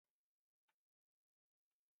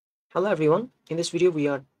Hello everyone, in this video we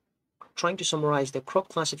are trying to summarize the crop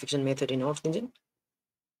classification method in Earth Engine.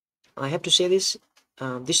 I have to say this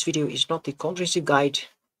video is not the comprehensive guide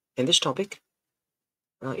in this topic.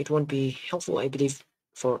 It won't be helpful, I believe,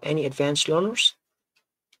 for any advanced learners.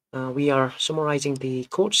 We are summarizing the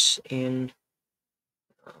codes and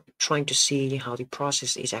trying to see how the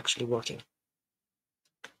process is actually working.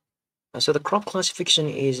 So the crop classification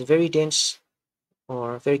is a very dense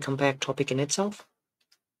or very compact topic in itself.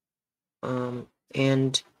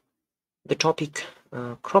 And the topic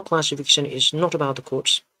crop classification is not about the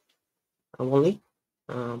codes only,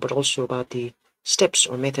 but also about the steps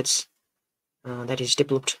or methods that is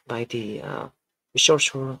developed by the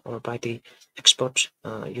researcher or by the expert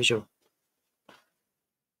user.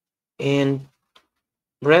 And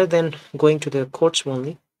rather than going to the codes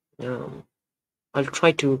only, I'll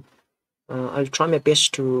try my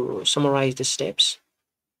best to summarize the steps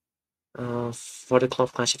for the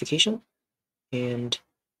crop classification, and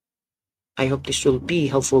I hope this will be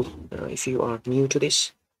helpful if you are new to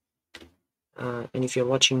this, and if you're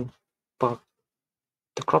watching about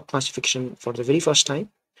the crop classification for the very first time.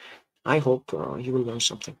 I hope you will learn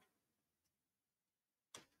something.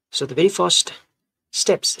 So the very first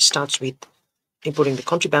steps starts with importing the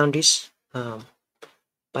country boundaries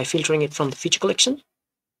by filtering it from the feature collection,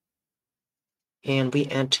 and we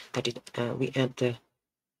add the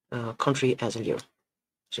country as a layer.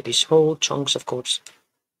 So this whole chunks of codes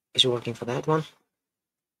is working for that one,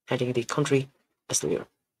 adding the country as the layer.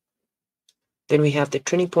 Then we have the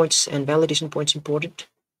training points and validation points imported.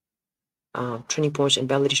 Training points and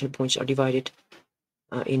validation points are divided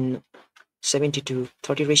in 70 to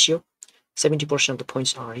 30 ratio. 70% of the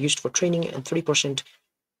points are used for training and 30%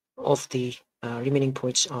 of the remaining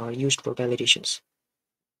points are used for validations.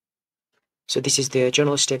 So this is the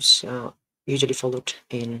general steps usually followed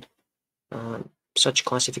in such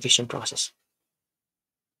classification process.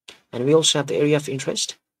 And we also have the area of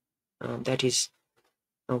interest, that is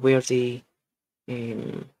where the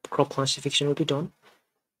crop classification will be done.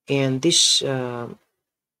 And this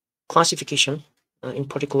classification in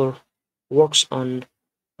particular works on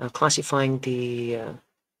classifying the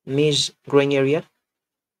maize growing area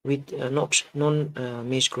with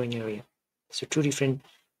non-maize growing area. So two different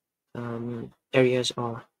areas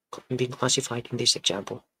are being classified in this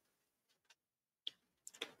example.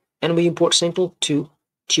 And we import sample to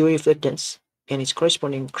theory of reflectance and its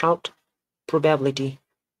corresponding crowd probability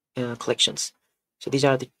collections. So these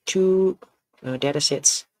are the two data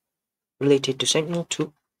sets related to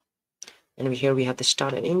Sentinel-2. And here we have the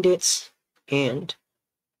start and end dates, and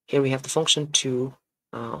here we have the function to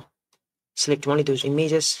select only those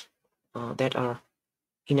images that are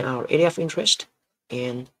in our area of interest,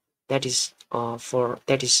 and that is filter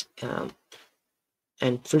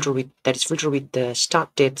with the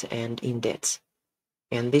start date and end dates.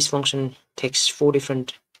 And this function takes 4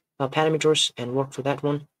 different parameters and work for that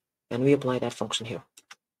one, and we apply that function here.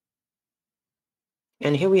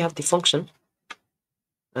 And here we have the function.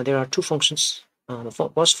 There are two functions.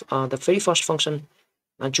 The very first function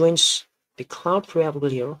joins the cloud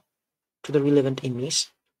probability layer to the relevant image,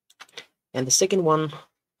 and the second one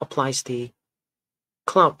applies the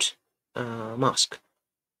cloud mask,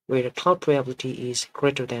 where the cloud probability is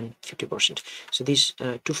greater than 50%. So these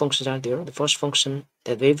two functions are there. The first function,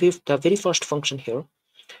 the very first function here,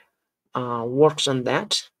 works on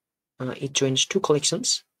that. It joins two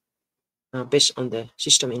collections based on the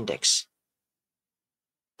system index.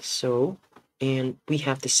 So, and we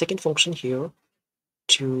have the second function here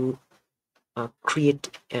to create,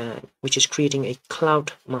 which is creating a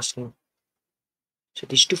cloud masking. So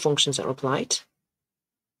these two functions are applied.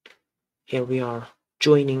 Here we are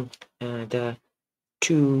joining the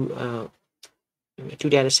two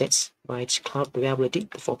data sets by its cloud probability.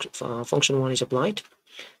 The function one is applied,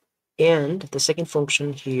 and the second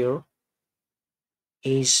function here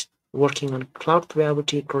is working on cloud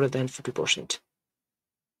probability greater than 50%.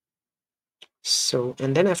 So,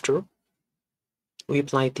 and then after we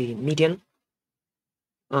apply the median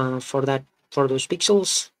for those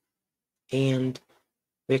pixels, and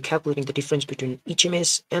we're calculating the difference between each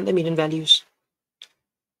image and the median values,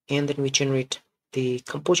 and then we generate the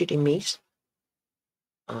composite image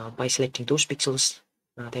by selecting those pixels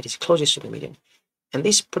that is closest to the median. And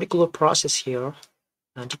this particular process here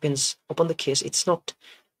depends upon the case. It's not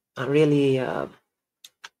really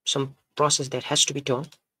some process that has to be done.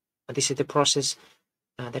 This is the process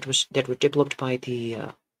that was developed by the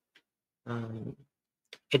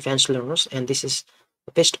advanced learners, and this is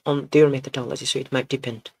based on their methodology. So it might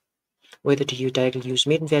depend whether to directly use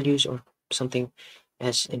median values or something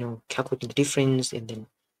as calculating the difference and then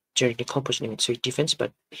generate the composite image. So it depends,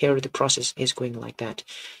 but here the process is going like that.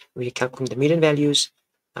 We are calculating the median values,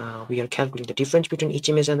 we are calculating the difference between each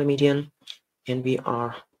image and the median, and we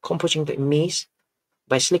are composing the image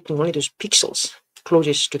by selecting only those pixels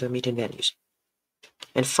closest to the median values.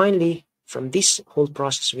 And finally, from this whole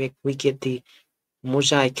process, we get the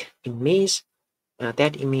mosaic image.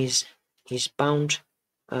 That image is bound.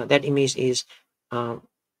 That image is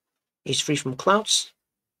free from clouds.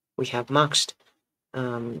 We have maxed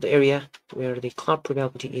the area where the cloud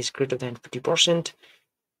probability is greater than 50%,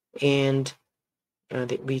 and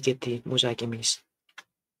we get the mosaic image.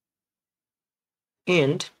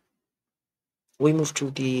 And we move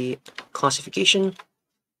to the classification.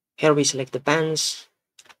 Here we select the bands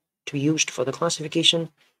to be used for the classification,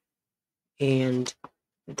 and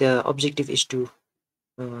the objective is to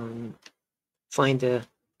find the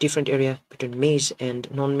different area between maize and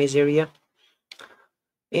non-maize area.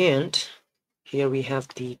 And here we have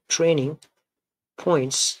the training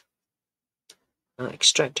points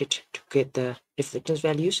extracted to get the reflectance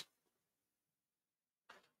values,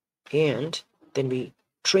 and then we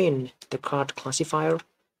train the card classifier,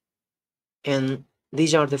 and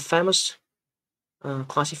these are the famous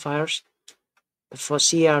classifiers. The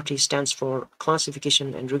first CART stands for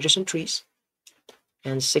classification and regression trees,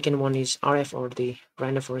 and second one is RF, or the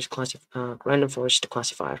random forest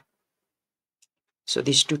classifier. So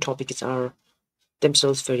these two topics are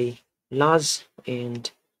themselves very large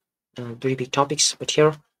and very big topics, but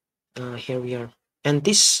here we are, and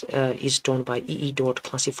this is done by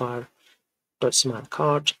ee.classifier.smile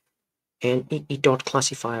and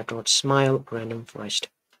ee.classifier.smile random forest.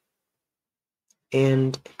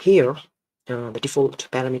 And here the default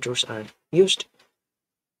parameters are used.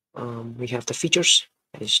 We have the features,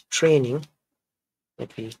 that is training,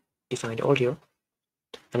 that we defined earlier,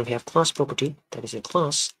 and we have class property, that is a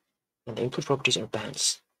class, and the input properties are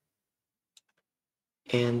bands.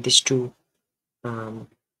 And these two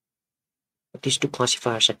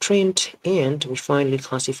classifiers are trained, and we finally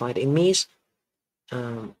classify the image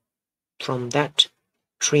from that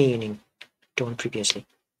training done previously.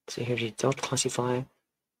 So here is dot classify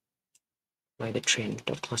by the training,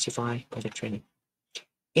 dot classify by the training,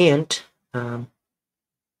 and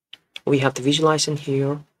we have the visualization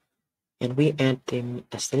here, and we add them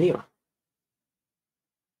as the layer.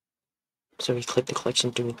 So we click the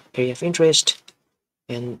collection to area of interest,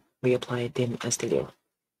 and we apply them as the layer.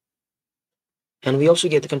 And we also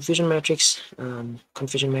get the confusion matrix.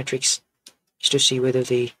 Confusion matrix is to see whether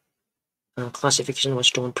the classification was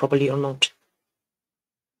done properly or not,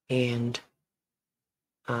 and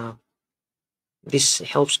this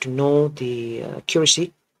helps to know the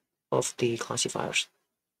accuracy of the classifiers.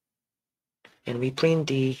 And we print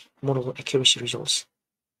the model accuracy results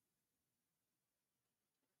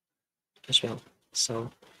as well.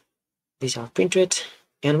 So these are printed,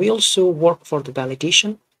 and we also work for the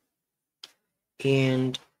validation,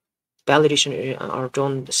 and validation are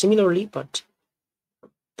done similarly, but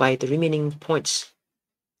by the remaining points,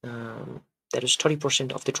 that is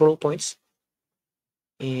 30% of the total points,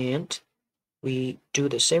 and we do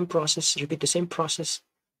the same process, repeat the same process,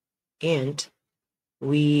 and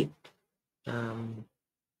we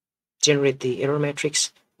generate the error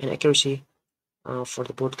matrix and accuracy for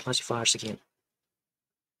the both classifiers again.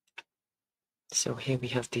 So here we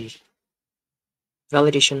have the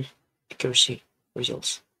validation accuracy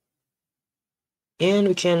results, and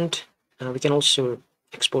we can also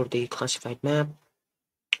export the classified map,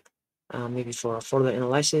 maybe for further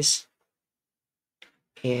analysis.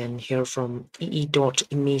 And here from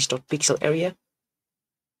ee.image.pixel area,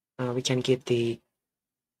 we can get the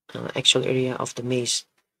actual area of the maize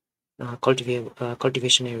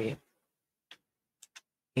cultivation area,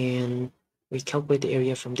 and we calculate the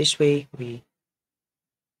area from this way. We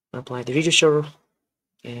apply the reducer,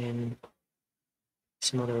 and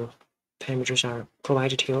some other parameters are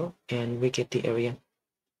provided here, and we get the area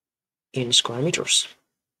in square meters.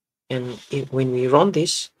 And when we run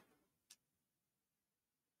this,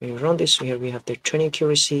 here we have the training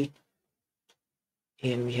accuracy,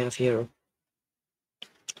 and we have here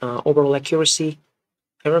overall accuracy,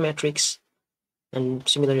 error matrix, and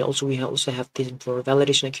similarly also we also have this for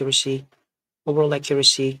validation accuracy, overall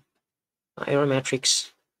accuracy, error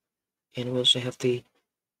matrix, and we also have the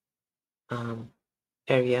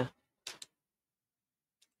area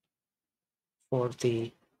for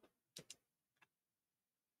the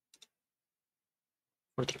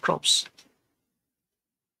crops.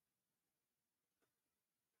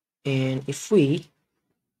 And if we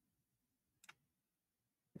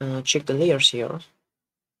check the layers here,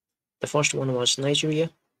 the first one was Nigeria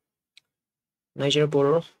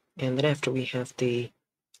border, and then after we have the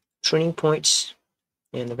training points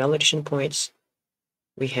and the validation points.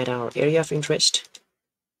 We had our area of interest.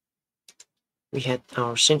 We had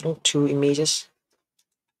our central two images,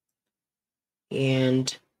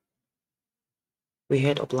 and we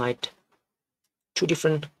had applied two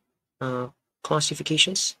different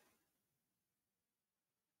classifications.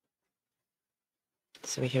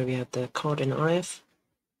 So here we have the card and RF.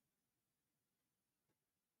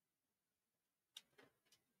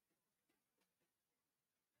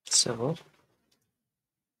 So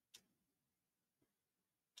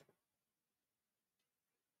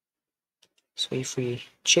if we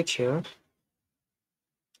check here,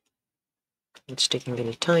 it's taking a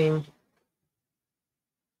little time.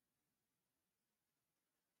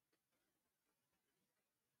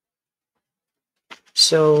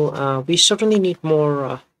 So we certainly need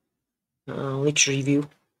more literature review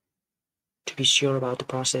to be sure about the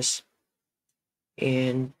process,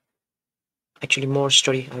 and actually more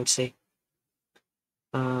study, I would say.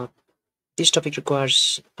 This topic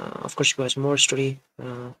requires, of course, requires more study,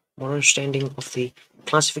 more understanding of the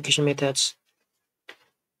classification methods,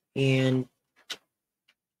 and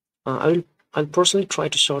I'll personally try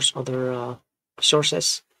to source other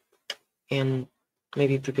sources and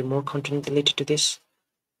maybe prepare more content related to this.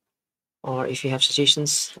 Or if you have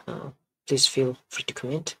suggestions, please feel free to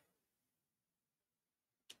comment.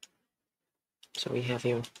 So we have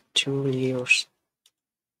here 2 layers.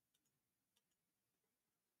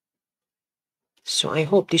 So I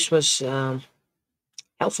hope this was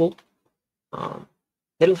helpful,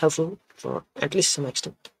 little helpful for at least some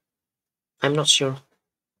extent. I'm not sure.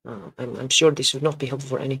 I'm sure this would not be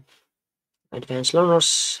helpful for any advanced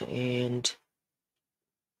learners, and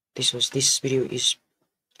this video is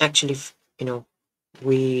actually,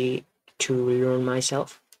 way to learn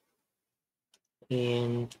myself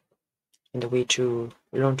and the way to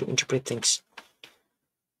learn to interpret things.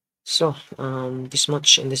 So this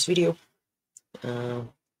much in this video.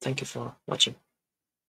 Thank you for watching.